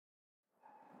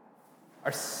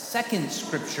Our second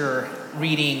scripture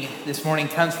reading this morning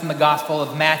comes from the Gospel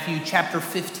of Matthew, chapter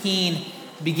 15,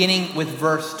 beginning with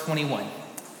verse 21.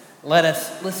 Let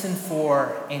us listen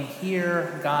for and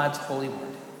hear God's holy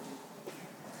word.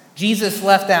 Jesus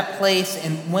left that place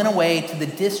and went away to the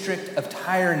district of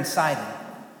Tyre and Sidon.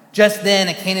 Just then,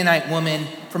 a Canaanite woman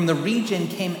from the region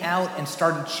came out and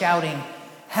started shouting,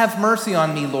 "Have mercy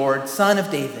on me, Lord, Son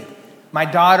of David. My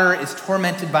daughter is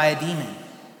tormented by a demon."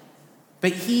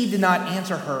 But he did not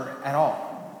answer her at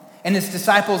all. And his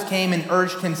disciples came and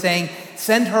urged him, saying,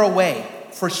 "Send her away,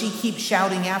 for she keeps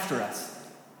shouting after us."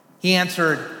 He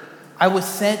answered, "I was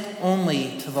sent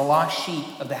only to the lost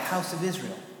sheep of the house of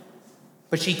Israel."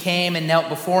 But she came and knelt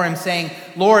before him, saying,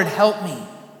 "Lord, help me."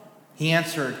 He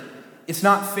answered, "It's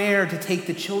not fair to take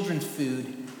the children's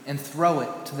food and throw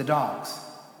it to the dogs."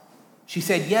 She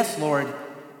said, "Yes, Lord,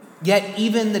 yet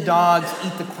even the dogs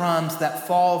eat the crumbs that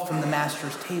fall from the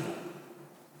master's table."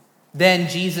 Then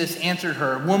Jesus answered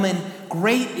her, "Woman,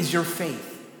 great is your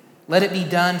faith. Let it be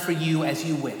done for you as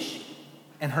you wish."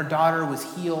 And her daughter was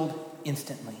healed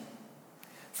instantly.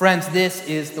 Friends, this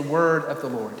is the word of the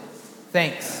Lord.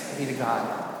 Thanks be to God.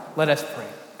 Let us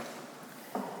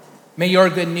pray. May your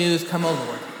good news come, O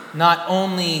Lord, not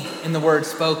only in the word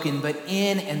spoken, but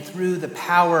in and through the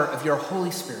power of your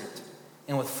Holy Spirit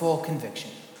and with full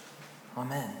conviction.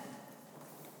 Amen.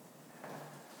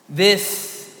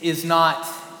 This is not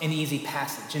an easy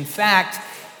passage. In fact,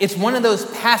 it's one of those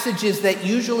passages that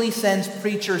usually sends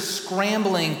preachers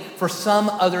scrambling for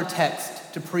some other text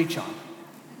to preach on.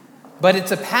 But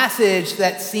it's a passage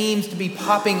that seems to be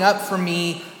popping up for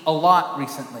me a lot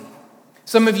recently.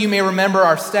 Some of you may remember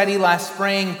our study last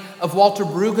spring of Walter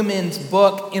Brueggemann's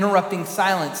book, Interrupting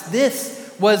Silence. This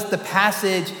was the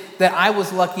passage that I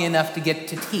was lucky enough to get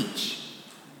to teach.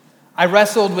 I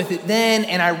wrestled with it then,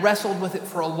 and I wrestled with it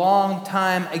for a long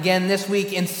time again this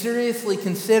week, and seriously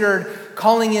considered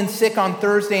calling in sick on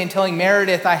Thursday and telling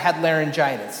Meredith I had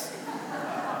laryngitis.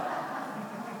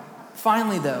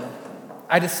 Finally, though,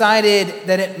 I decided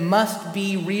that it must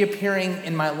be reappearing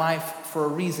in my life for a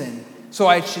reason, so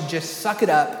I should just suck it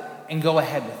up and go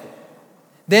ahead with it.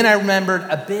 Then I remembered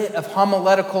a bit of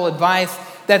homiletical advice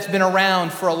that's been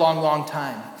around for a long, long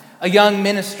time. A young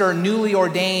minister, newly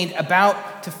ordained,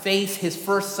 about to face his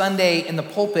first Sunday in the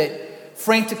pulpit,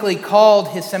 frantically called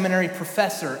his seminary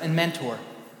professor and mentor.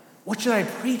 "What should I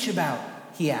preach about?"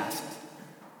 he asked.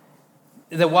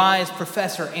 The wise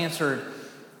professor answered,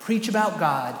 "Preach about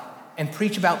God and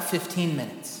preach about 15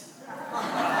 minutes.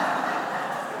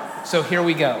 So here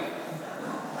we go.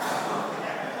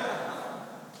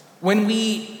 When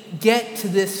we get to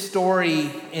this story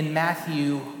in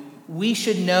Matthew, we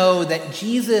should know that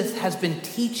Jesus has been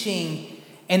teaching,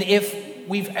 and if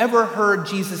we've ever heard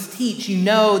Jesus teach, you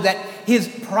know that his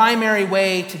primary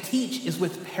way to teach is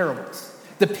with parables,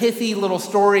 the pithy little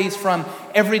stories from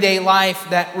everyday life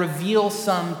that reveal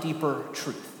some deeper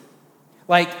truth.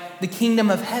 Like the kingdom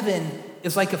of heaven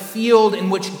is like a field in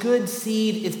which good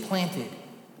seed is planted.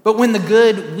 But when the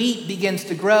good wheat begins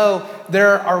to grow,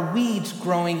 there are weeds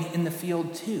growing in the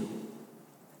field too.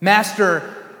 "Master,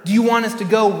 do you want us to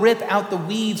go rip out the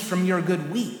weeds from your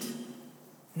good wheat?"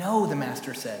 "No," the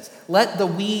master says. "Let the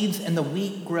weeds and the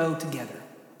wheat grow together.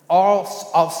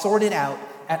 I'll sort it out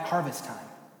at harvest time."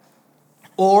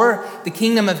 Or the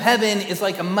kingdom of heaven is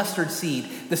like a mustard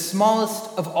seed, the smallest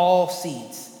of all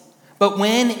seeds. But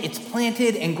when it's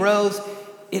planted and grows,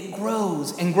 it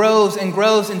grows and grows and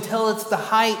grows until it's the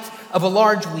height of a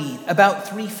large weed, about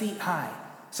 3 feet high,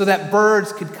 so that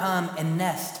birds could come and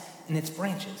nest in its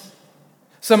branches.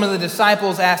 Some of the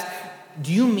disciples asked,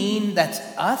 "Do you mean that's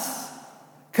us?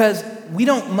 Because we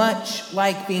don't much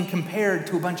like being compared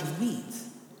to a bunch of weeds."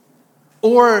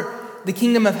 Or the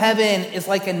kingdom of heaven is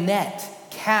like a net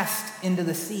cast into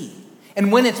the sea.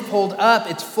 And when it's pulled up,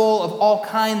 it's full of all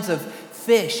kinds of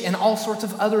fish and all sorts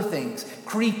of other things.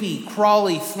 Creepy,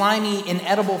 crawly, slimy,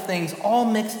 inedible things all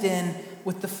mixed in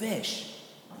with the fish.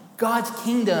 God's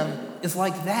kingdom is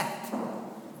like that.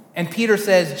 And Peter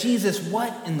says, "Jesus,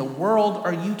 what in the world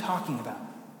are you talking about?"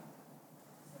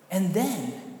 And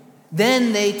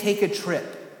then they take a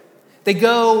trip. They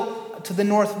go to the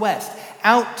northwest,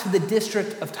 out to the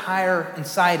district of Tyre and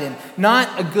Sidon,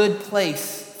 not a good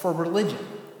place for religion.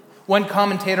 One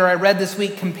commentator I read this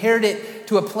week compared it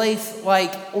to a place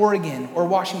like Oregon or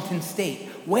Washington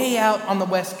State, way out on the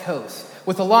West Coast,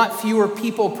 with a lot fewer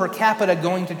people per capita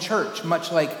going to church, much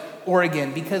like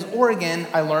Oregon, because Oregon,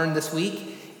 I learned this week,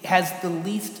 has the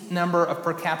least number of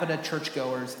per capita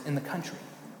churchgoers in the country.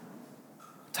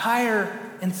 Tyre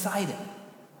and Sidon.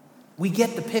 We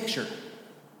get the picture.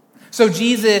 So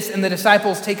Jesus and the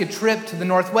disciples take a trip to the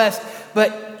northwest,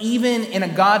 but even in a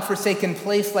God-forsaken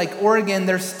place like Oregon,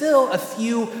 there's still a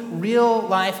few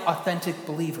real-life, authentic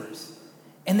believers.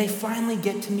 And they finally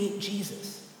get to meet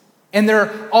Jesus. And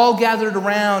they're all gathered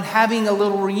around, having a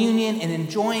little reunion and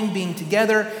enjoying being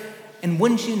together. And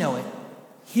wouldn't you know it,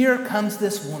 here comes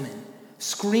this woman,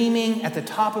 screaming at the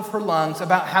top of her lungs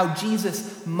about how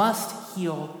Jesus must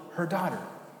heal her daughter.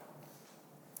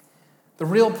 The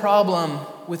real problem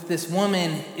with this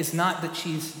woman is not that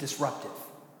she's disruptive.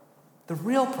 The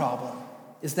real problem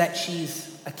is that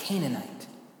she's a Canaanite.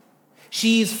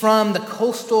 She's from the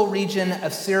coastal region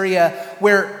of Syria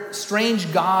where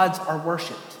strange gods are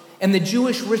worshipped, and the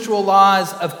Jewish ritual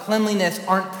laws of cleanliness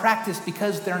aren't practiced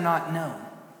because they're not known.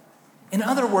 In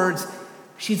other words,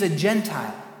 she's a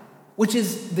Gentile, which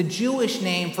is the Jewish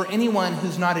name for anyone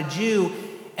who's not a Jew,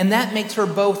 and that makes her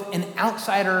both an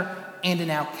outsider and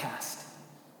an outcast.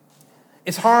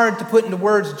 It's hard to put into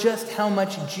words just how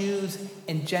much Jews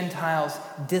and Gentiles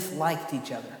disliked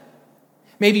each other.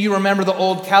 Maybe you remember the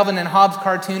old Calvin and Hobbes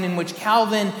cartoon in which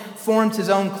Calvin forms his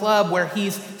own club where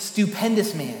he's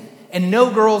stupendous man, and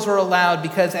no girls are allowed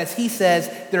because, as he says,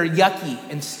 they're yucky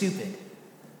and stupid.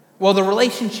 Well, the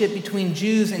relationship between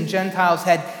Jews and Gentiles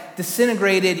had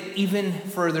disintegrated even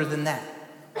further than that.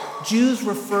 Jews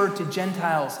referred to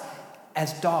Gentiles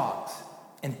as dogs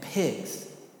and pigs.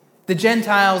 The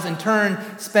Gentiles, in turn,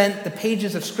 spent the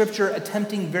pages of Scripture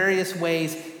attempting various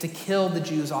ways to kill the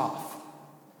Jews off.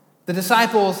 The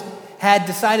disciples had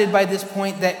decided by this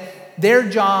point that their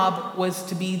job was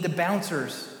to be the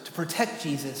bouncers to protect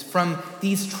Jesus from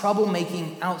these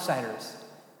troublemaking outsiders.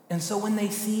 And so when they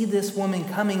see this woman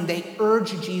coming, they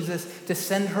urge Jesus to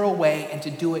send her away and to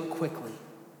do it quickly.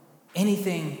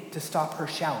 Anything to stop her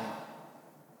shouting.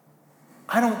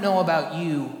 I don't know about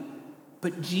you,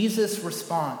 but Jesus'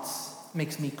 response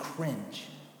makes me cringe.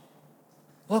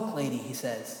 Look, lady, he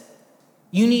says,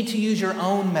 you need to use your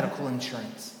own medical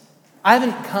insurance. I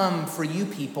haven't come for you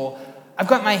people. I've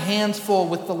got my hands full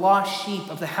with the lost sheep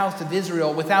of the house of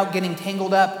Israel without getting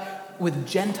tangled up with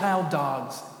Gentile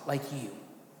dogs like you.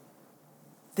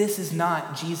 This is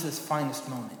not Jesus' finest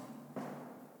moment.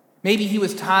 Maybe he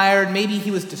was tired, maybe he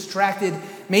was distracted,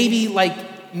 maybe like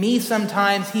me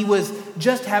sometimes, he was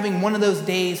just having one of those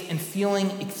days and feeling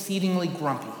exceedingly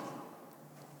grumpy.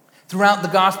 Throughout the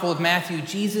Gospel of Matthew,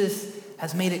 Jesus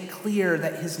has made it clear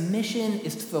that his mission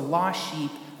is to the lost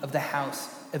sheep of the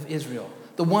house of Israel,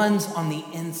 the ones on the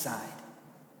inside.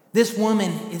 This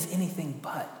woman is anything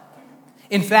but.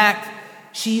 In fact,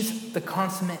 she's the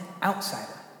consummate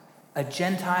outsider, a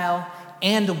Gentile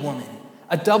and a woman,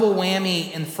 a double whammy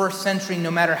in the first century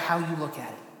no matter how you look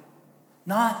at it.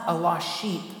 Not a lost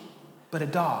sheep, but a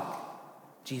dog,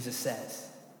 Jesus says.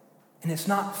 And it's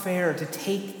not fair to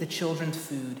take the children's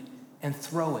food and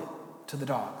throw it to the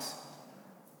dogs.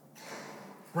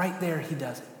 Right there, he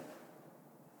does it.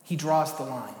 He draws the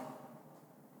line.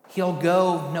 He'll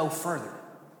go no further.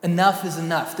 Enough is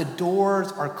enough. The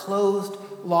doors are closed,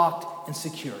 locked, and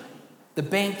secure. The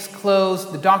bank's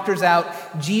closed, the doctor's out.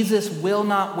 Jesus will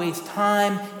not waste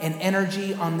time and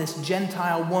energy on this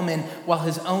Gentile woman while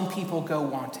his own people go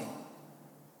wanting.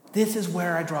 This is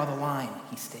where I draw the line,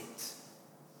 he states.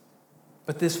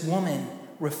 But this woman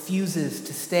refuses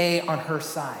to stay on her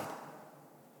side.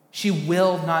 She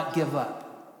will not give up.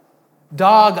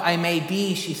 Dog I may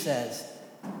be, she says,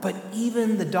 but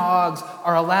even the dogs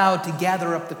are allowed to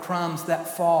gather up the crumbs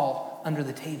that fall under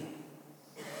the table.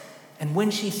 And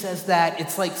when she says that,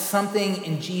 it's like something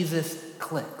in Jesus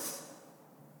clicks.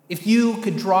 If you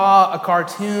could draw a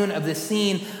cartoon of this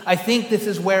scene, I think this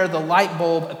is where the light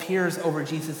bulb appears over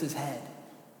Jesus' head.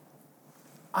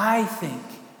 I think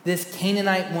this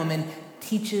Canaanite woman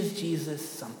teaches Jesus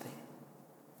something.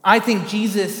 I think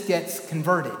Jesus gets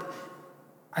converted.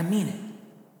 I mean it.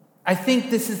 I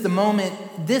think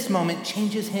this moment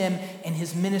changes him and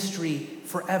his ministry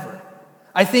forever.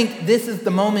 I think this is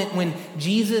the moment when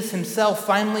Jesus himself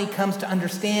finally comes to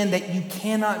understand that you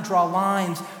cannot draw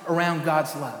lines around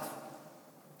God's love.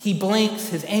 He blinks,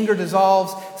 his anger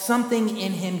dissolves, something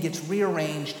in him gets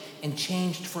rearranged and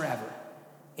changed forever.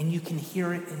 And you can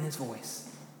hear it in his voice.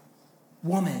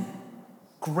 Woman,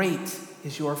 great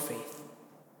is your faith.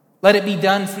 Let it be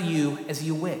done for you as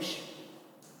you wish.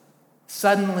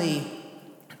 Suddenly,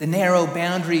 the narrow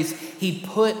boundaries he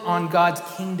put on God's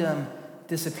kingdom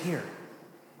disappear.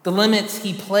 The limits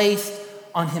he placed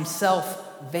on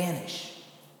himself vanish.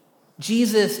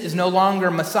 Jesus is no longer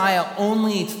Messiah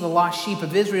only to the lost sheep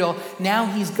of Israel. Now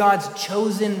he's God's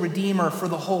chosen Redeemer for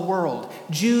the whole world,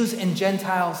 Jews and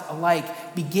Gentiles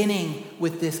alike, beginning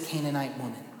with this Canaanite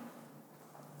woman.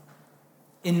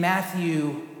 In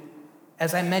Matthew,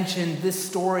 as I mentioned, this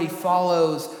story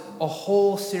follows a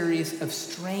whole series of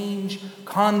strange,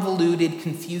 convoluted,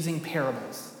 confusing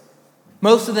parables.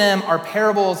 Most of them are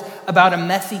parables about a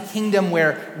messy kingdom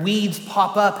where weeds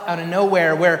pop up out of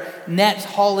nowhere, where nets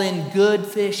haul in good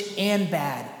fish and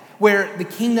bad, where the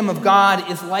kingdom of God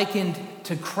is likened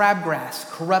to crabgrass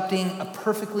corrupting a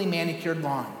perfectly manicured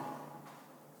lawn.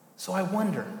 So I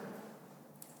wonder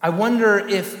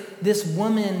if this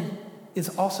woman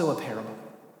is also a parable.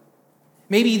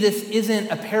 Maybe this isn't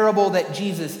a parable that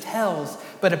Jesus tells,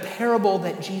 but a parable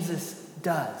that Jesus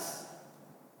does.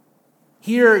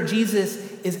 Here, Jesus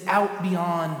is out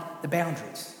beyond the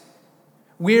boundaries.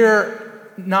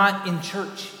 We're not in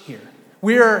church here.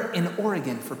 We're in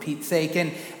Oregon, for Pete's sake,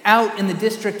 and out in the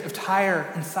district of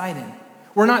Tyre and Sidon.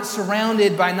 We're not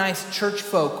surrounded by nice church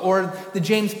folk or the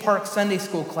James Park Sunday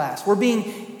school class. We're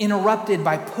being interrupted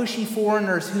by pushy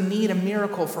foreigners who need a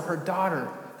miracle for her daughter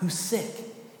who's sick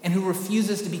and who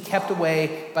refuses to be kept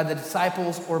away by the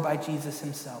disciples or by Jesus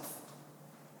himself.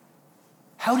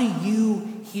 How do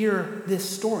you hear this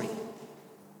story?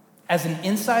 As an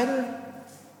insider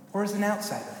or as an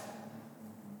outsider?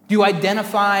 Do you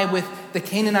identify with the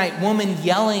Canaanite woman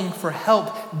yelling for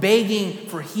help, begging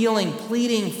for healing,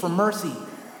 pleading for mercy?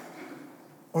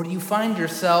 Or do you find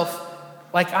yourself,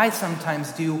 like I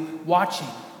sometimes do, watching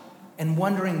and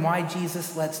wondering why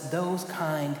Jesus lets those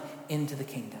kind into the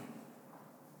kingdom?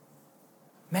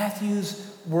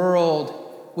 Matthew's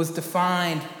world was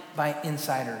defined by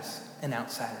insiders and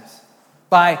outsiders,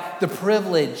 by the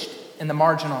privileged and the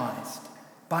marginalized,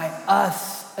 by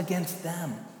us against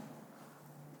them.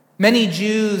 Many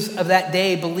Jews of that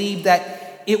day believed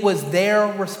that it was their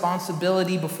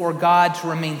responsibility before God to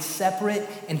remain separate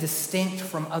and distinct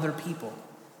from other people,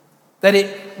 that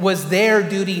it was their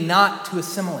duty not to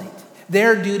assimilate,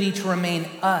 their duty to remain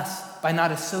us by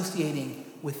not associating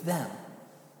with them.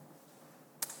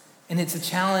 And it's a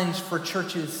challenge for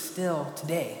churches still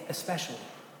today, especially.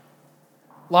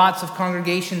 Lots of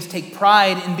congregations take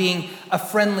pride in being a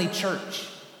friendly church.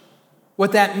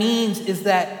 What that means is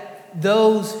that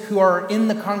those who are in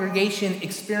the congregation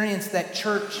experience that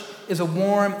church is a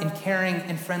warm and caring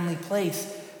and friendly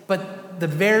place. But the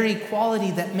very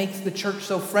quality that makes the church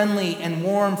so friendly and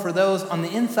warm for those on the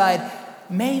inside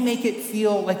may make it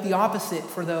feel like the opposite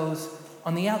for those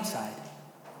on the outside.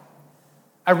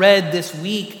 I read this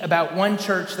week about one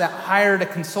church that hired a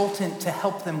consultant to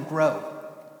help them grow.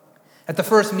 At the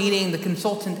first meeting, the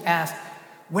consultant asked,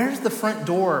 "Where's the front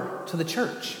door to the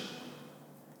church?"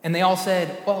 And they all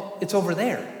said, "Well, it's over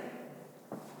there."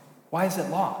 "Why is it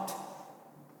locked?"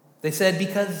 They said,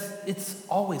 "Because it's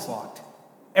always locked.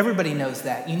 Everybody knows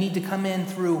that. You need to come in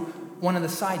through one of the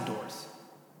side doors."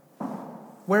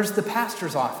 "Where's the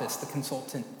pastor's office?" the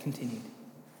consultant continued.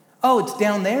 "Oh, it's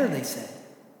down there," they said.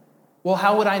 "Well,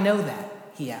 how would I know that?"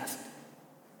 he asked.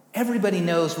 "Everybody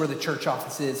knows where the church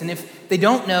office is, and if they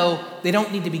don't know, they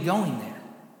don't need to be going there."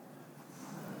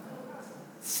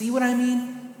 See what I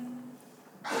mean?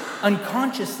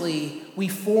 Unconsciously, we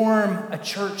form a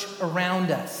church around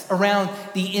us, around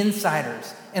the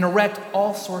insiders, and erect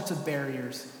all sorts of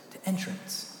barriers to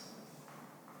entrance.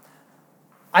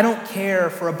 "I don't care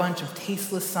for a bunch of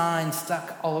tasteless signs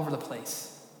stuck all over the place,"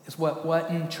 is what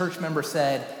one church member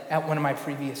said at one of my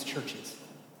previous churches.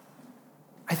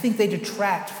 "I think they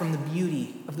detract from the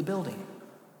beauty of the building.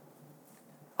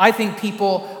 I think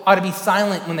people ought to be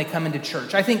silent when they come into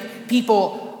church. I think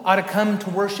people ought to come to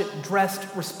worship dressed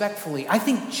respectfully. I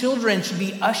think children should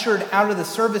be ushered out of the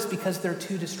service because they're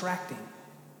too distracting."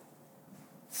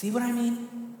 See what I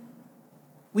mean?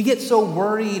 We get so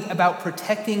worried about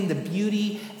protecting the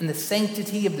beauty and the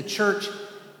sanctity of the church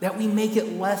that we make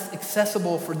it less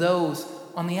accessible for those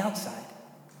on the outside.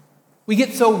 We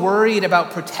get so worried about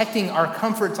protecting our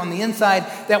comforts on the inside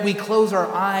that we close our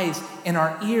eyes and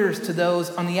our ears to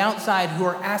those on the outside who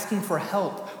are asking for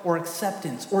help or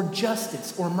acceptance or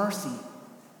justice or mercy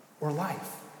or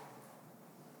life.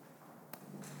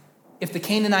 If the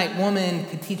Canaanite woman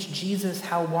could teach Jesus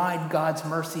how wide God's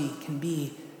mercy can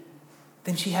be,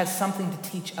 then she has something to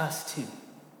teach us too,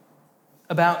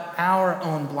 about our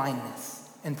own blindness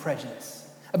and prejudice,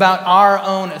 about our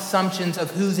own assumptions of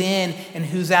who's in and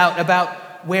who's out,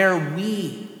 about where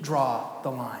we draw the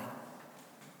line.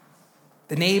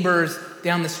 The neighbors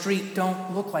down the street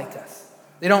don't look like us.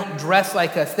 They don't dress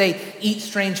like us. They eat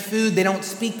strange food. They don't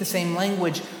speak the same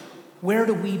language. Where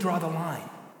do we draw the line?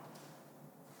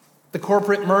 The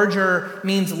corporate merger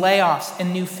means layoffs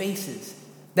and new faces.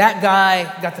 That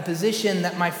guy got the position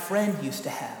that my friend used to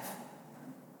have.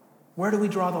 Where do we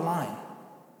draw the line?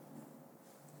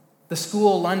 The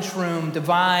school lunchroom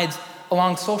divides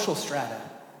along social strata.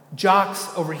 Jocks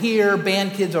over here,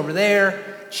 band kids over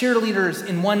there, cheerleaders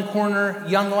in one corner,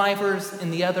 young lifers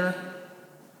in the other.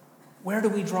 Where do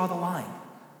we draw the line?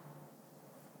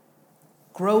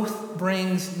 Growth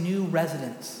brings new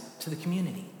residents to the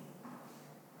community.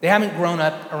 They haven't grown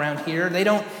up around here. They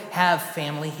don't have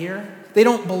family here. They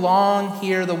don't belong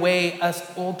here the way us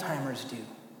old-timers do.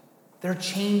 They're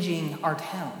changing our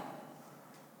town.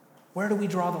 Where do we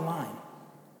draw the line?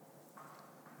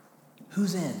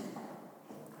 Who's in?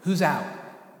 Who's out?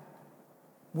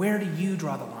 Where do you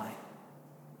draw the line?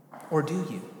 Or do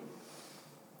you?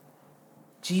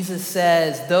 Jesus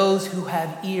says, those who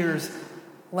have ears,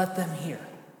 let them hear.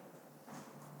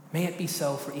 May it be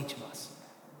so for each of us.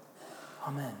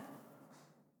 Amen.